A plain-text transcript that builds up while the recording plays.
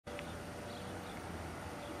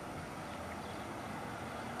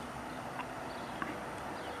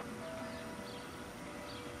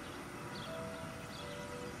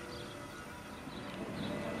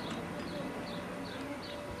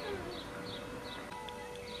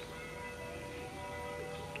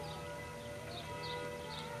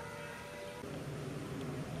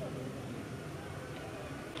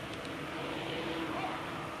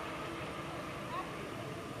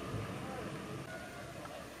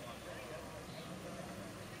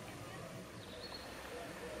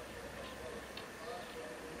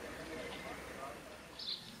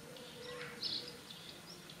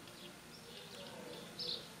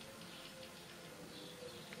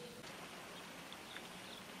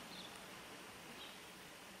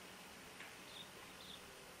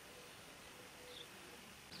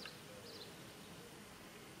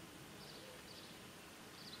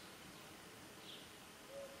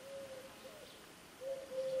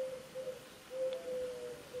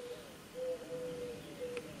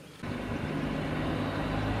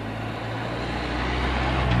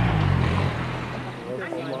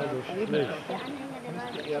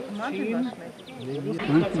Biebesheim-Mai.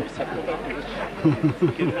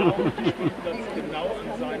 Genau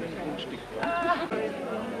in seinem Grundstück.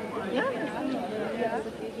 Ja?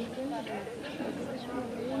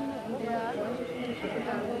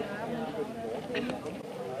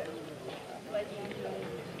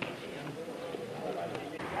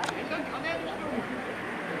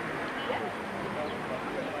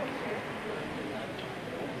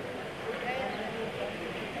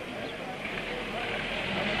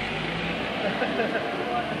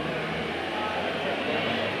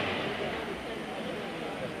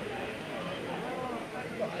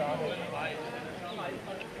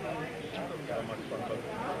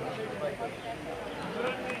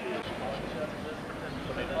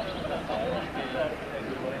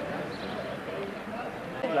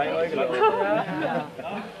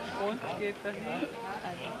 Und geht dahin.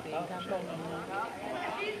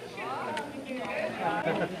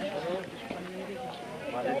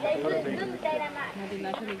 Die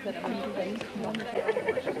natürlich hat aber nicht über nichts gemacht.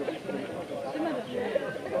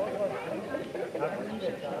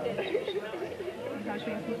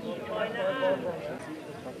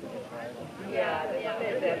 Ja,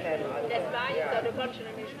 das war jetzt, aber du kannst schon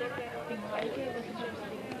eine Stunde.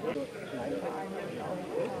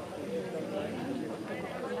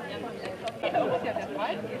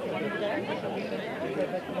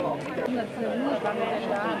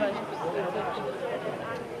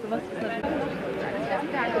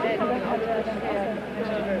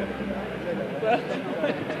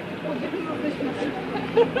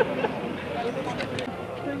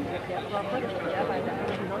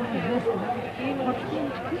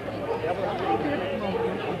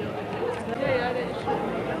 Ja, der ist schon.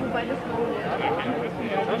 Wobei das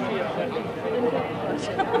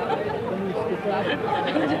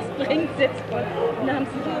das bringt es jetzt voll. Und dann haben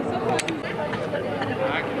sie so sofort.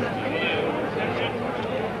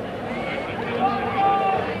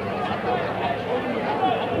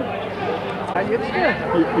 Jetzt hier?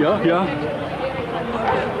 Ja, ja.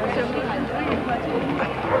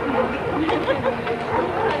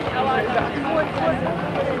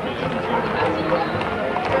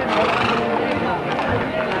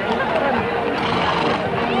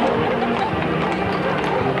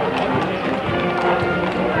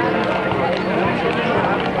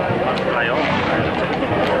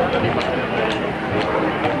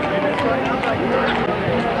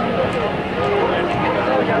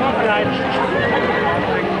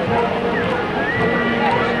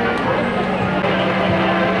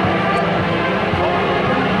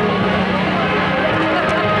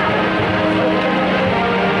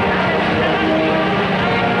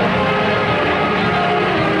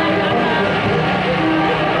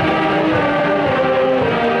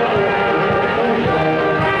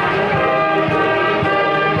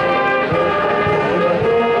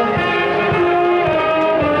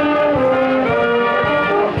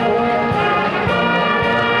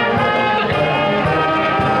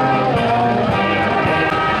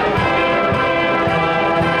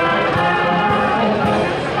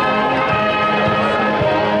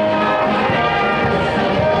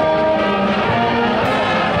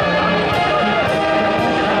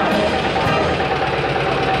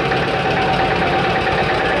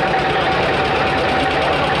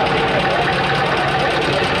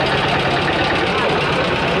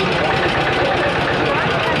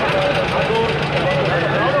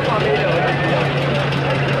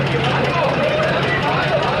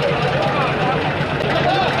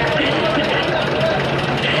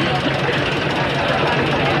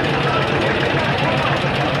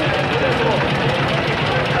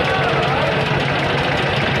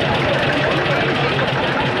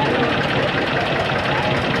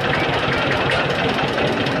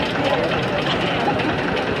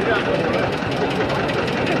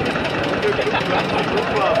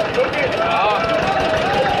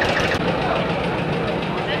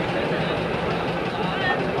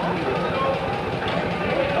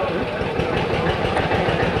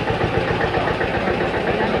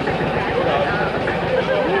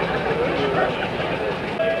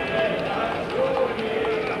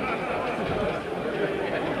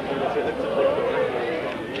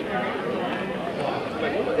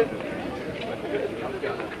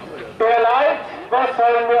 Was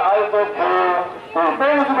sollen wir also tun? Die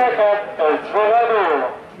Bösenbecker ist wieder du.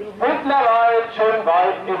 Mittlerweile schon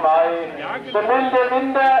weit im Mai. Der milde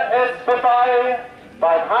Winter ist vorbei.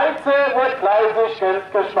 Beim Heizen wird fleißig Geld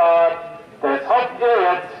gespart. Das habt ihr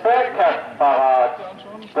jetzt verkehrt parat.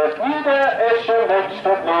 Das Lieder ist schon längst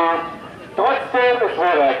verblieben. Trotzdem ist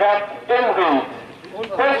wieder Geld im Ried.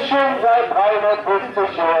 Das schon seit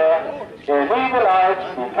 350 Jahren. Ihr liebe Leute,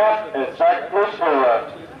 die Kapp ist wirklich höher.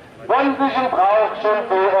 wenn sich ein Brauch schon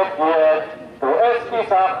so erklärt, so ist die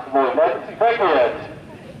Sache wohl nicht verkehrt.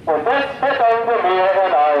 Und das verdanke mir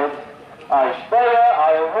erleid, ich spreche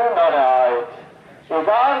eine Männerheit.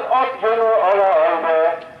 Egal ob junge oder alte,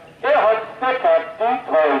 hat der Kapp die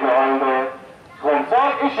Treue gehalten. Drum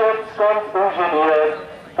sag ich jetzt ganz ungeniert,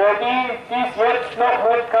 für die, die's jetzt noch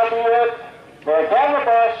nicht kapiert, der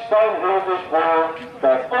Kerweredkomplett sein riesig froh,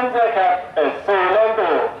 dass unser Kapp es so lang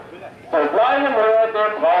geht. So bleiben wir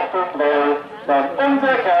dem Brauch und treu, dass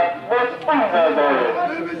unser Kapp mit unser soll.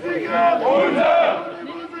 Unser!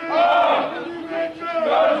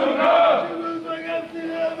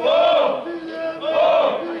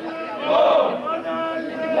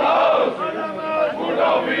 Und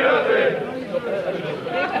auf Wiedersehen!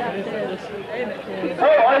 So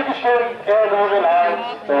eingestimmt, ihr Liebelein,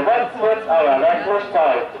 so wird's jetzt aber wirklich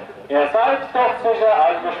Zeit. Ihr seid doch sicher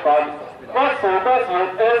angespannt, was so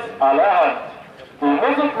passiert ist allerhand. Die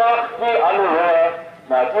Musik macht, wie alle hören,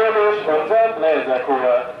 natürlich unseren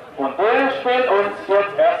Bläserchor. Und der spielt uns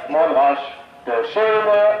jetzt erstmal rasch, der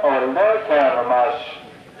schöne alte Kerwemarsch.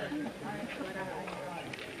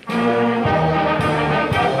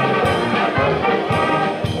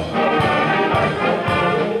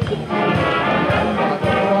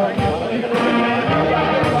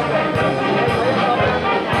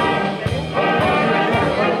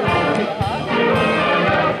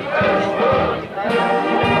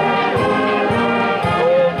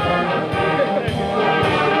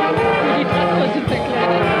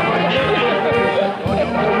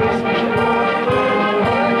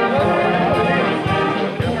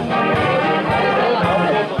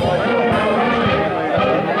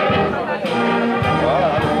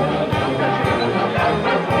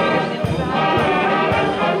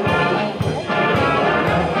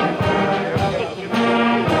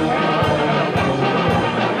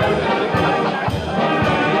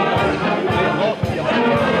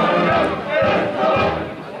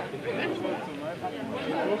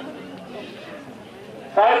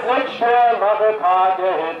 Seit nicht mehr Marokkan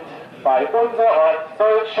der Hit, bei unser Ort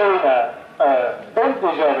soll schöner,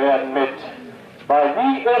 buntiger werden mit. Weil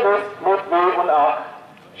wie ihr wisst, Mut, Weh und Ach,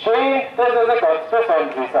 schön, das ist eine ganz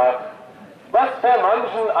besondere Sache. Was für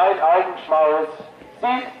manchen ein Augenschmaus,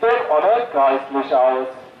 sieht dem Onnert kreislich aus.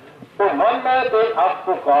 Und wenn man den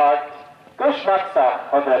abgefragt, Geschmackssache,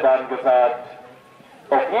 hat er dann gesagt.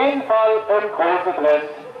 Auf jeden Fall ein großer Trend,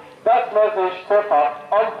 dass man sich zur Fahrt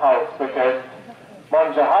am Haus bekennt.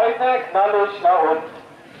 Manche heiser knallig nach unten,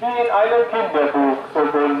 wie in einem Kinderbuch so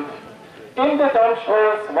bunt. In der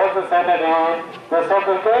Dampfstoß, was es hätte der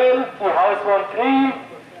Sockel gelb, die Hauswand grün,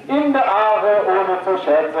 in der Aare ohne zu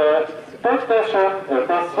schätzen, tut das schon ein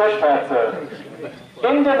bisschen schmerzen.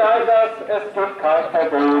 In den Eisers, es gibt kein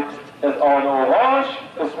Verbot, das eine orange,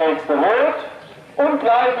 das nächste rot, und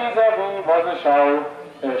gleich vis-à-vis, was ich schau,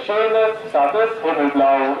 ein schönes, sattes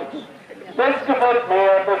Himmelblau. Das gefällt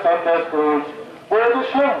mir besonders gut, wo der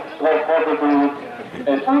Schlumpf drauf vorgetut.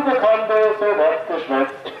 Ein Unbekannter, so wird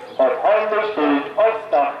geschwätzt, hat heimlich Schild aufs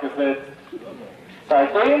Dach gesetzt.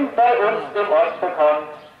 Seitdem bei uns im Ort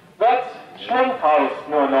bekannt, wird Schlumpfhaus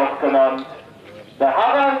nur noch genannt. Der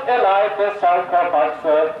Harald erleiht des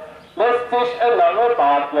Salkerwachse, lässt sich ein langer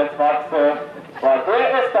Bartlet wachsen, weil der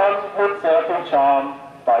ist dann mit sehr viel Charme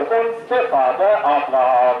bei uns der Vater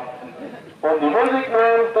Abraham. Und die Musik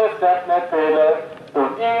nun, das darf nicht fehlen,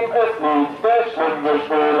 und ihm es Lied der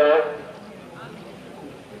Schwimmbeschwöle.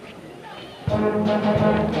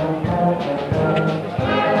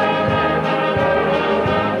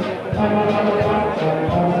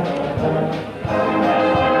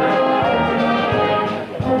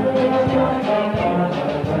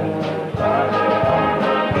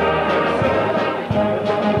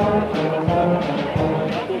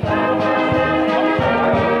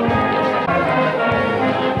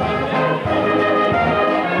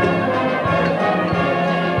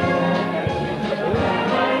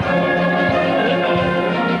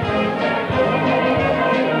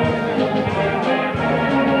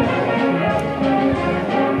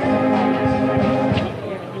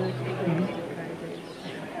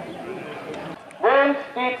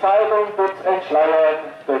 Entschleiern,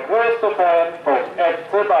 der größte Fan vom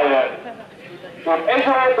FC Bayern. Im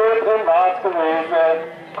Echo drin war's gewesen,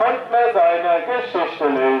 konnte man seine Geschichte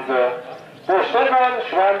lesen. Der Stefan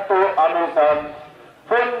schwärmt so amüsant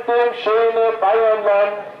von dem schönen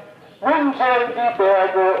Bayernland, München, die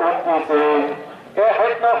Berge und die Seen. Er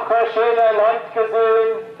hätte noch kein schöner Land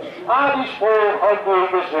gesehen, die Spruch hat wohl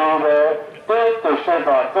geschrieben, den der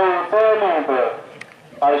Stefan so sehr liebe.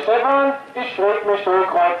 Hey Stefan, ich frag mich so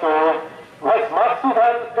grad so, was machst du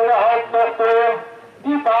dann überhaupt noch so?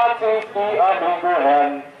 Die Fazit, die Amigo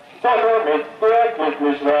Herren, soll er mit dir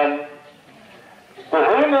glücklich werden. Der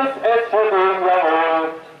Hönes ist für den jawohl,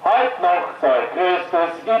 heut noch sein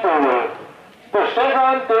größtes Idol. Der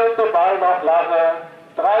Stefan tut dabei noch lachen,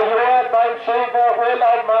 3 Jahre beim Schäfer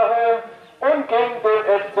Urlaub machen und ging dem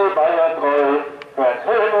FC Bayern treu, für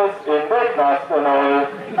Hönes in den Knast neu.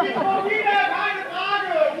 Schon wieder keine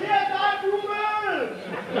Frage, hier ist ein Jubel!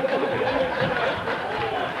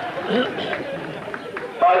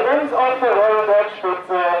 Bei uns auf der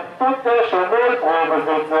Rollbergspitze tut der Schimmelprobe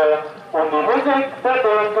sitze und die Musik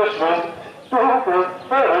verdient geschwind. Du bist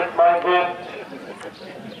verrückt, mein Kind.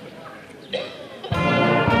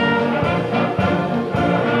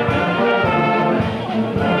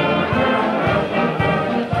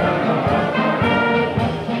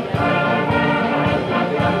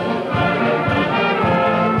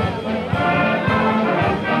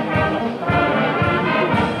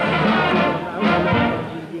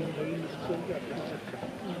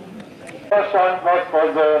 Verstand was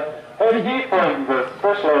Bosse, hätte ich Folgendes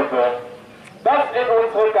beschlossen. Das in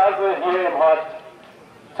unsere Gasse hier im Ort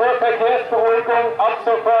zur Verkehrsberuhigung ab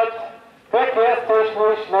sofort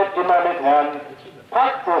verkehrstechnisch nicht immer mit Herrn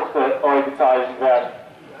Parkbuchte eingezeichnet werden.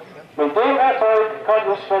 Mit dem Erfolg kann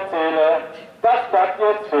ich erzählen, dass das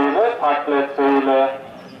jetzt viele Parkplätze fehle.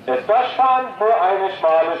 Es Durchfahren nur eine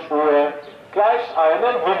schmale Spur, gleich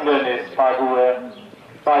einem Hindernisparcours.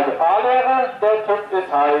 Bei der Fahrlehrer, der Tipp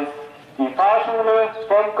ist heiß, die Fahrschule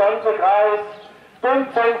vom ganzen Kreis,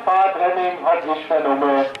 und zum Fahrtraining hab ich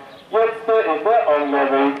vernommen, jetzt ist der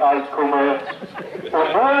Anglerweg als Kummer. Und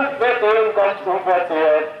nur wird dem ganz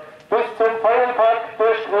unverzehrt, bis zum Vollpack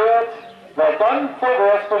durchquert, wird dann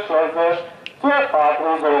zuerst beschlossen, zur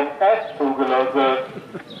Fahrprüfung erst zugelassen.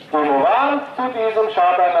 Die Moral zu diesem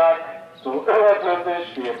Schabernack, so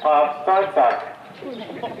überflüssig wie Papst sein Sack.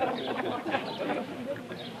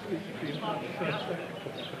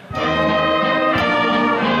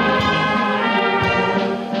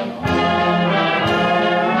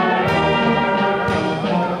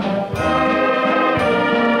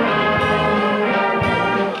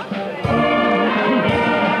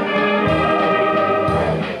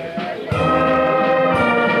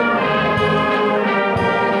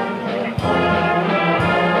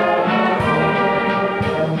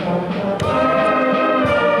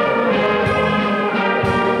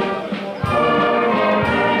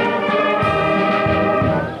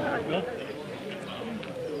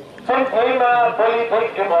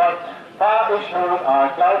 Politik im Ort fahr ich nun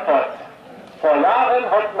gleich fort. Vor Jahren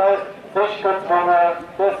hat man sich gezwungen,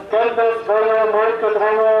 des Geldes Wille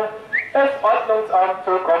notgedrungen, das Ordnungsamt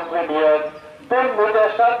zu komprimiert, denn mit der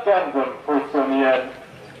Stadt Gensem fusionieren.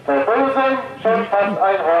 Für Bösen schon fast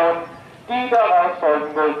ein Hohn, die daraus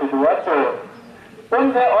folgende Situation.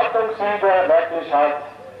 Unser Ordnungshüter wirklich hat,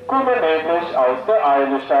 kommen nämlich aus der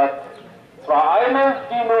Eilestadt. Zwar eine,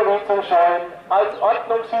 die nur wie zum Schein als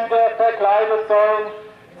Ordnungshüter verkleidet sollen,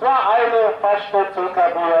 zwar eine fast nicht zu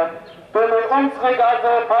kapieren, denn in unsere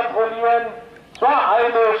Gasse patrouillieren, zwar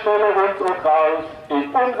eine stelle uns und raus, in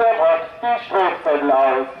unserem Ort die Strafzettel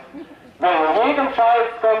aus. Wegen jedem Scheiß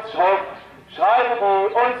ganz schroff, schreiben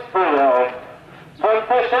die uns früher auf. Von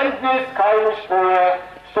Verständnis keine Spur,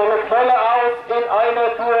 stelle Quelle aus in einer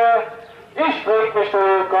Tour, ich frag mich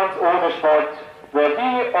schon ganz ohne Spott, wer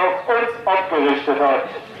die auf uns abgerichtet hat.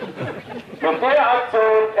 Mit der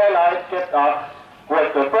Aktion erleidet gedacht,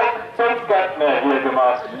 wird der Bock zum Gärtner hier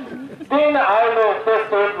gemacht. Den eine, das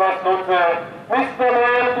tut was nutze, misst mir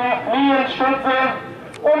nur die Fliehen stütze,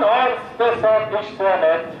 und eins, das sag ich sehr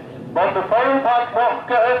nett, wenn der Volltag noch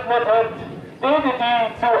geöffnet hätt,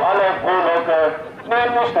 die zu aller Frohlocke,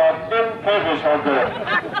 nämlich dort im Käfighocke.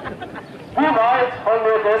 Wie weit haben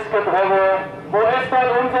wir das getroffen, wo ist dann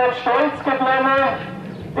unser Stolz geblieben?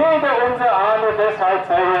 Jede unser Ahne deshalb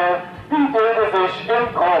sehe, wie der sich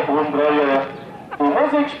im Korb umdrehe. Die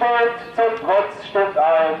Musik spielt zum Trotz stimmt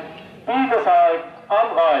ein, Biebesheim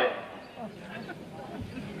am Rhein.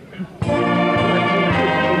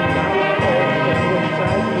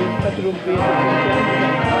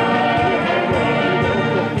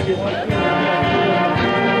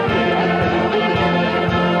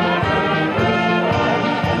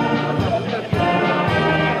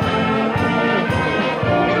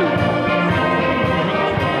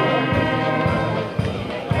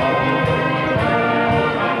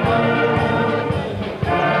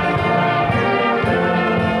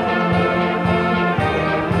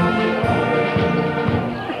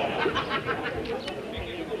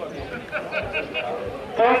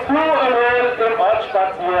 Gehst du im Ort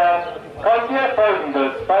spazieren, kann dir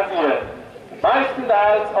Folgendes passieren.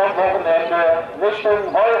 Meistenteils am Wochenende Richtung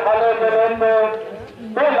Heuhalle-Gelände,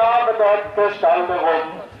 wir laben dort Gestalte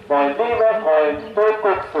rum mein lieber Freund, du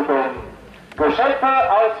guckst so dumm. Geschöpfe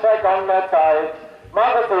aus vergangener Zeit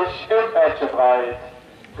machen sich im Ötsche breit.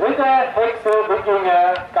 Ritter, Hexe,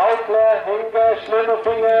 Wikinger, Gaukler, Henker, schlimme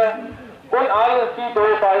Finger und all, die do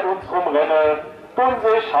bei uns rumrennen, tun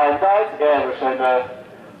sich heimda als Ehre schenne.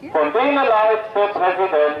 Von denen Leid der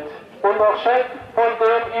Präsident und noch Chef von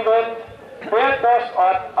dem Event fährt das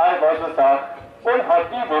Ort einmal Tag und hat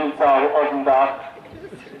die Wildsau auf dem Dach.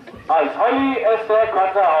 Als Holly ist der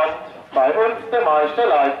kurzerhand bei uns der meiste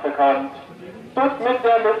Leid bekannt. Tut mit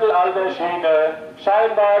der Mittelalterschiene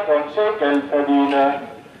scheinbar ganz schön Geld verdienen.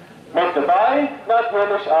 Mit dabei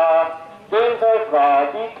natürlich auch den seine Frau,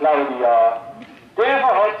 die Claudia. Der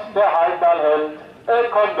hat der Heimdallheld eine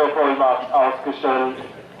Kontovollmacht ausgestellt.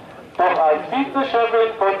 Doch als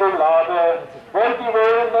Vizechefin von dem Laden wollte die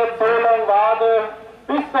wohl nicht so lang warten,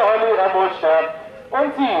 bis der Holly einmal stirbt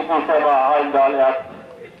und sie die Firma Heimdall erbt.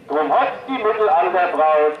 Drum hat die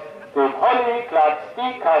Mittelalterbraut dem Holly glatt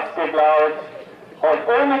die Kasse geklaut und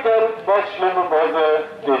ohne Geld was schlimme Bosse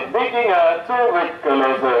den Wikinger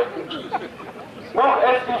zurückgelassen. Noch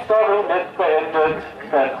ist die Story nicht beendet,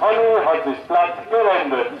 denn Holly hat sich platt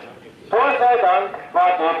gewendet. Tor sei Dank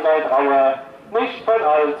war dem sein Trauer nicht von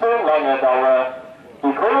allzu langer Dauer.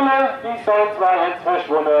 Die Kohle, die soll zwar jetzt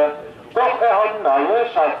verschwunden, doch er hat einen neuen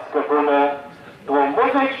Schatz gefunden. Drum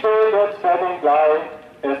Musik spielt jetzt fertig gleich.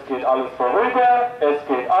 Es geht alles vorüber, es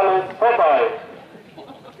geht alles vorbei.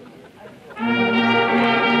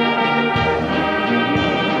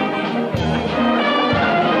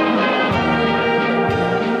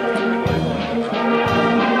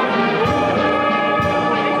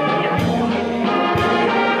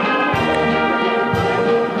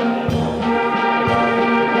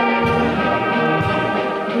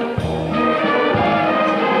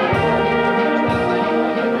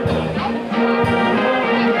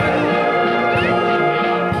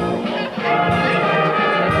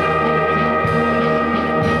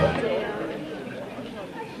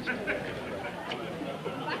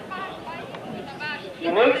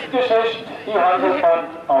 Die handelt von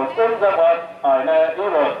aus unserem Ort einer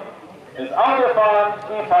Übung. Das Autofahren,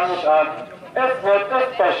 die fange ich an, es wird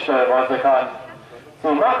das Beste, was sie kann. Sie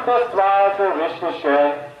macht es zwar so richtig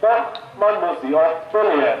gern, doch man muss sie oft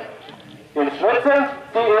verlieren. Im Schwitzen,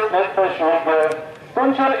 sie ist nicht verschwiegen,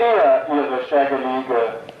 und schon eher ihre Stärke liege.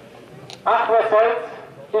 Ach, was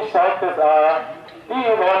soll's, ich sag das auch, die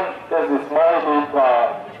Yvonne, das ist mein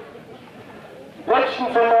Liebhaber.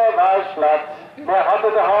 Letzten Sommer war ich glatt. Der hatte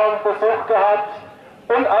daheim Besuch gehabt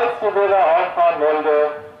und als sie wieder heimfahren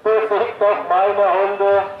wollte, besiegt doch meine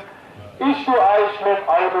Hunde. Ich tu euch mit dem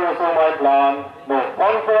Auto so mein Plan, nach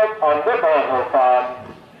Frankfurt an den Bahnhof fahren.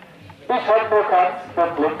 Ich hab nur ganz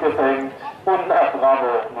den Blick gesenkt und nach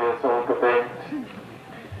Bravo mir so gebänkt.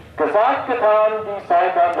 Gesagt, getan, die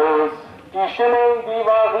sei dann los. Die Stimmung, die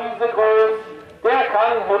war riesengroß. Der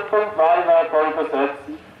kann mit dem Weiler voll besetzt,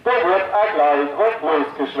 der wird auch gleich drauf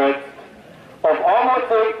losgeschwätzt. Auf einmal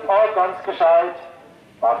sagt er ganz gescheit,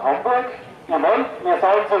 Bad Homburg, Yvonne, wir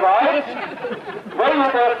sollen so weit.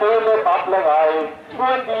 Welche der viele Babblerei,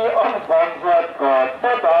 führen die an Frankfurt grad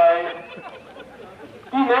vorbei.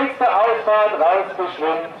 Die nächste Ausfahrt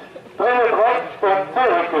rausgeschwimmt, drinnen tropft und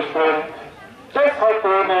zurückgeschwimmt. Das hat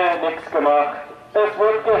denen nichts gemacht, es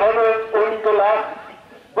wird gehemmelt und gelacht.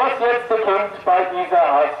 Was jetzt kommt bei dieser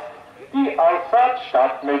Ast, die Ausfahrt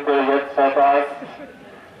Stadtmitte jetzt verpasst.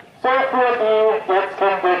 So fuhr die, jetzt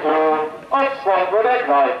kommt der Clou, aufs Frankfurter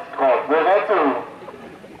Kreuz, grad wieder zu.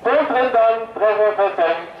 So drin dann Treffer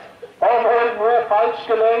versenkt, Baumholen nur falsch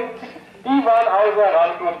gelenkt, die waren außer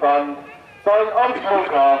Rand und Band, sollen am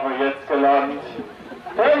Flughafen jetzt gelandet.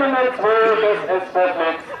 Terminal 2, das ist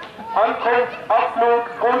verflixt, Ankunft, Abflug,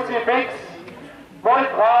 Kruzifix,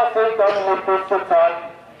 Wolfrasse, dann mit Butzezahn,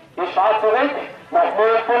 ich fahr zurück, noch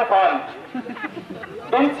nur vom Pfand.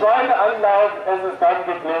 Im zweiten Anlauf ist es dann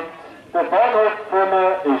geglückt, der Bahnhof Krümme,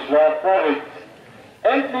 ich werd verrückt.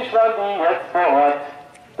 Endlich waren die jetzt vor Ort,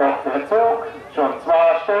 doch der Zug schon 2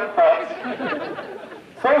 Stunden fort.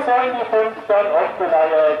 So sollen die 5 dann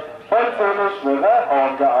aufgeleiert, von so einer Schwirre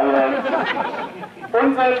Horn geeiert.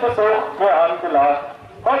 Unser Besuch mir angelacht,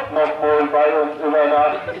 hat nochmal bei uns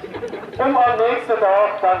übernachtet, um am nächsten Tag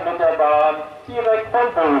dann mit der Bahn direkt von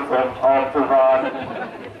Bösem aufzufahren.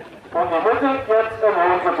 Und die Musik jetzt im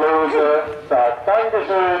Hosenbluse sagt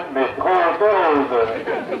Dankeschön mit roter Hose.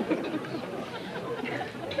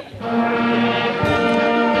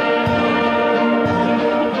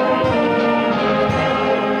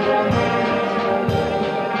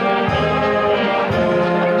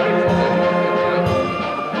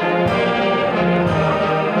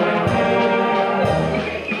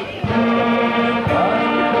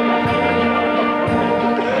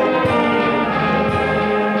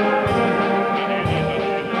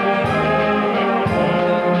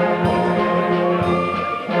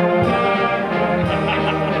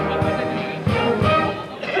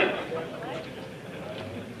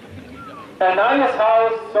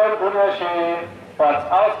 Haus soll unterstehen, was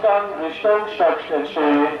Ausgang Richtung Stockstedt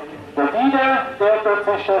steht. Der Diener, der tut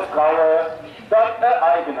sich das Traue, dort eine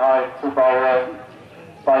Eigenheit zu bauen.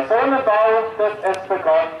 Bei so einem Bau, das es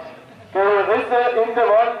bekommt, gehen Risse in der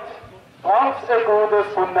Wand, braucht's ein gutes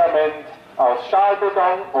Fundament aus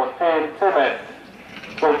Stahlbeton und viel Zement.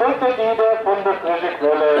 So tut der Diener von der frischen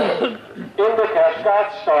Quelle in der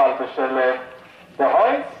Kerschgas Stahlbestelle. Der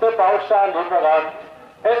Heinz, der Baustahllieferant,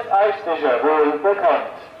 ist euch sicher wohl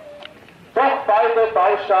bekannt. Doch bei der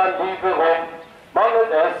Baustahllieferung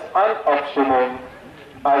mangelt es an Abstimmung.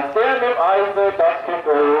 Als der mit dem Eisen das Kind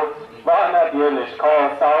war natürlich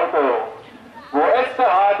kein Saudo. Wo es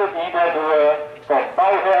der harte Dieter nur, vom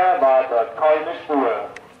Bauherr war dort keine Spur.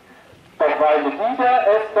 Doch weil der Dieter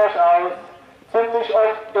es durchaus ziemlich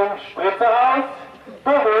oft im Spritzerhaus,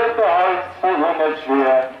 berührt der Holz für ihn nicht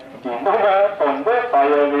schwer die Nummer von der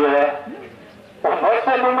Feuerwehr. Und was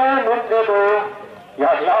für Nummer nimmt er da?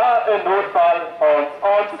 Ja klar, ein Notfall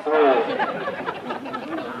und 2.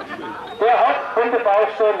 Der hat von der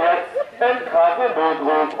Baustelle jetzt einen krassen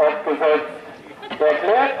Notruf aufgesetzt. Der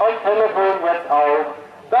klärt am Telefon jetzt auch,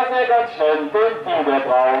 dass er ganz schnell den Dieter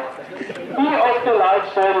braucht. Die auf der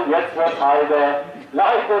Leitstelle jetzt wird heiter,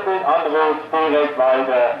 leitet den Anruf direkt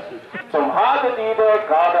weiter. Zum harten Dieter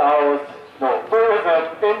geradeaus, noch böse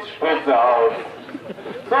ins Spritzerhaus.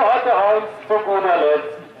 So hat der Heinz zu guter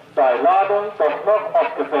Letzt seine Ladung doch noch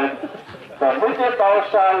abgesetzt. Damit der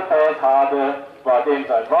Baustein fährt habe, war dem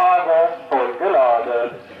sein Wagen voll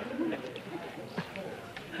geladen.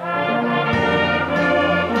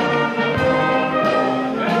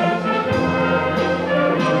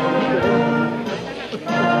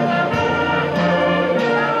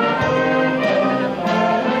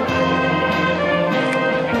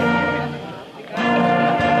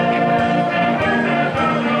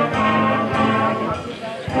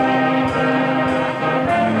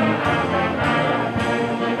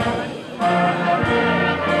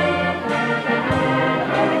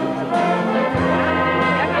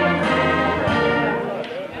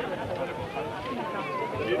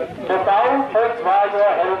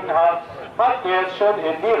 Hat jetzt schon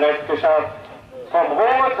in die Recht geschafft. Vom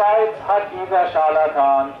Rohrseits hat dieser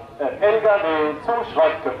Scharlatan ein LKW zum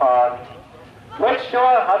Schrott gefahren. Letztes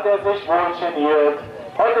Jahr hat er sich wohl geniert,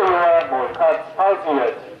 heute Jahr wohl kurz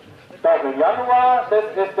pausiert. Doch im Januar,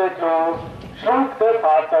 das ist der Clou, schlug der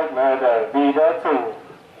Fahrzeugmörder wieder zu.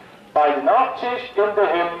 Bei der Nachtschicht in der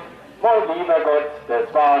Himm, mein lieber Gott,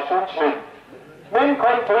 das war schon schlimm. Mit dem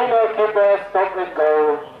Containerkipper Stop and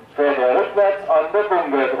Go fährt er rückwärts an der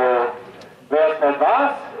Bunkerdroh. Wer es nicht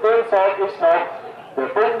weiß, dem sag ich's noch, der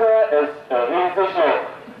Bunker ist ein riesig Loch,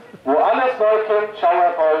 wo alles neu kommt,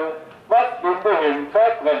 schauervoll, was in der Himmel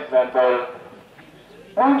verbrennt werden soll.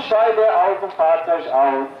 Nun steigt er aus dem Fahrzeug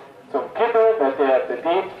aus, zum Kippel wird er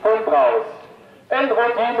bedient von draus. Ein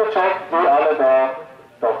Routinejob wie alle da,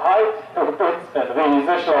 doch halt tut uns ein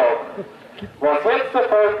riesig Schlag. Was jetzt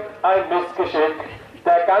erfolgt, ein Missgeschick,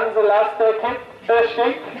 der ganze Laster kippt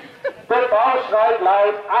erstickt. Der Bau schreit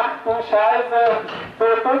laut, ach du Scheiße, du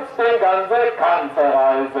tutst den ganze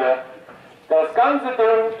Kanzerreise. Das ganze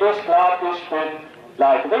Ding, ich glaub, ich bin,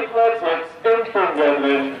 lag rückwärts jetzt im Bunker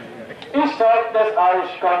drin. Ich sag das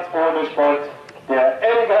euch ganz ohne Spott, der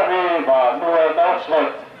LKW war nur noch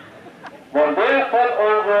Schrott. Wenn der von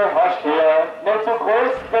oben hast her nicht so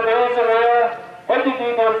groß gewesen wäre, hätte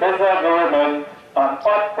die den besser nehmen, an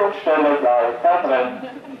Ort und Stelle gleich verbrennt.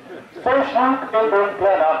 So schlug in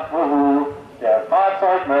dunkler Nacht, wuhu, der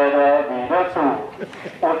Fahrzeugmörder wieder zu.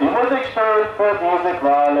 Und die Musik steht für diese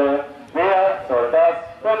Quale, wer soll das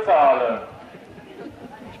bezahlen?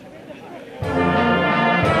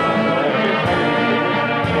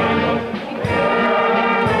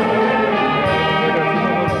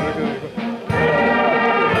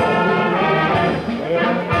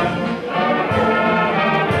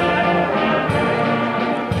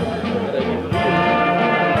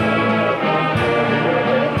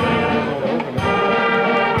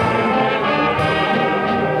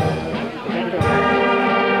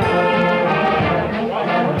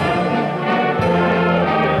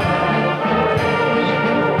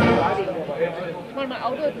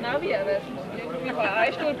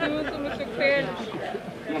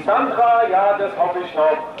 Die Sandra, ja, das hoffe ich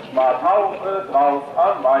noch, war Taufe draus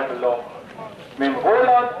am Weideloch. Mit dem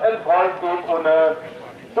Roland ein Freund geht ohne,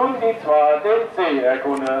 tun die zwar den See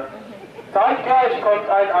erkunde. Zeitgleich kommt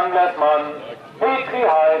ein Anglersmann, Petri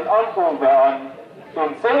Heil am Ufer an.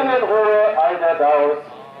 In Seelenruhe alter Daus,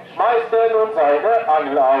 schmeißt er nun seine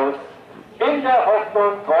Angel aus. In der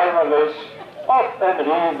Hoffnung träumerisch, auf ein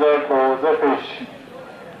riesengroßer Fisch.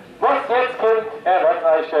 Was jetzt kommt, er wird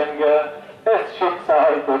euch schenken, das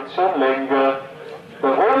Schicksal gibt's schon länger. Der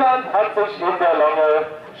Roland hat sich in der Lange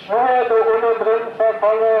Schnur da unten drin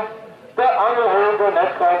verfangen, der Angelhöhe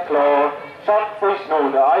nicht grad klar, schafft sich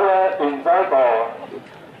nur der Eier in sein Bar.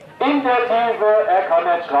 In der Tiefe, er kann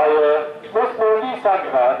nicht schreien, muss nun die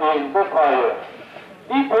Sandra ihn befreien.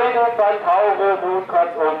 Die Pedelt beim Taure nun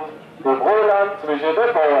kurzum, dem Roland zwischen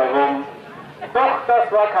den Bauern rum. Doch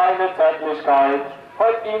das war keine Zärtlichkeit,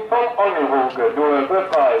 hat ihn vom Angelhöhe nur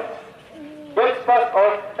befreit. Jetzt passt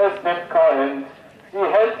auf, es nimmt kein End. Sie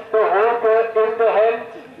hält der Hoge in der Hand.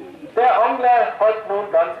 Der Angler hat nun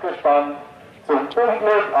ganz gespannt zum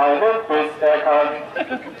Unglück einen Biss erkannt.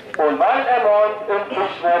 Und weil er meint, im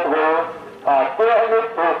Fisch wird roh, hat der mit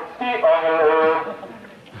Duft die Angel hoch.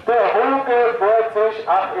 Der Hoge bohrt sich,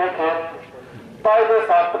 ach ihr Kind, bei der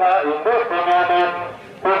Sandra in der Finger nimmt.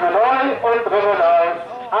 Dribbelei und Dribbelei,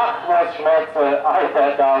 ach was Schmerze,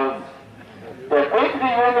 eitert aus. Der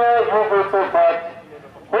Petri-Junge jubelt sofort.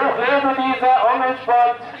 Hoch lebe dieser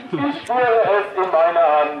Angelsport, ich spüre es in meiner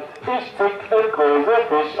Hand, ich zick einen großen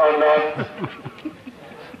Fisch an Land.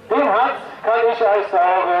 Dem Hatz kann ich euch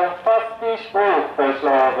sagen, fast die Spruch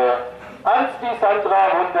verschlagen, als die Sandra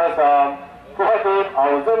wundersam vor dem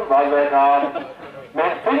aus dem Wasser kam.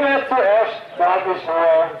 Mit Finger zuerst, sag ich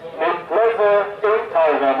nur, mit Blöße im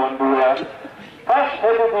Tauchermundur. Fast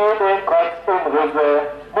hätte die den Kopf umrissen,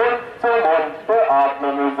 Mund zu Mund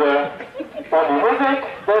beatmen müsse. Und die Musik,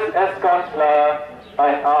 das ist ganz klar,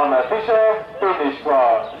 ein armer Fischer bin ich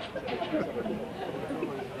zwar.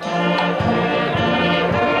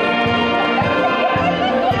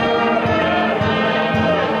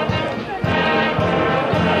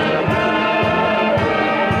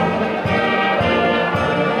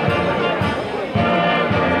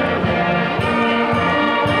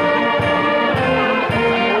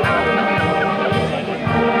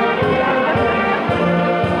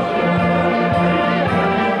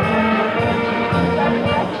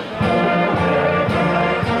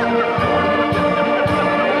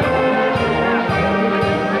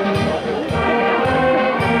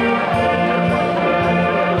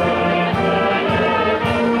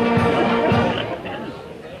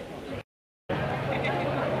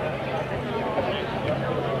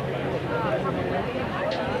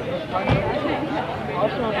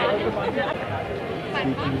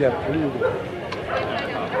 Wieder Flüge.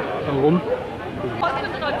 Warum?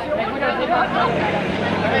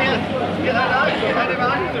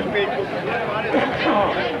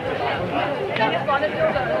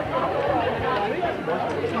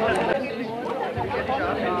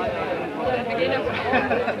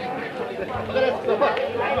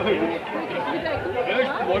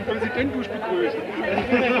 Wollen Präsident begrüßen.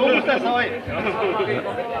 So muss das sein.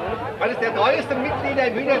 Weil es der treueste Mitglied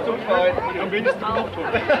im Hühnerzugverein am wenigsten gekocht wird.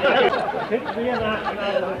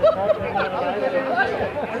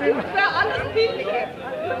 Für alles Bild.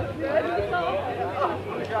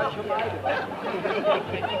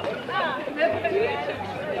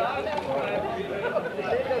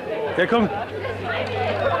 Der kommt.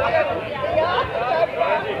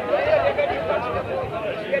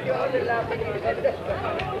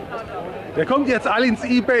 Der kommt jetzt alle ins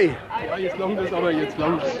eBay. Ja, jetzt langt es aber, jetzt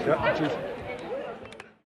langt es. Ja, tschüss.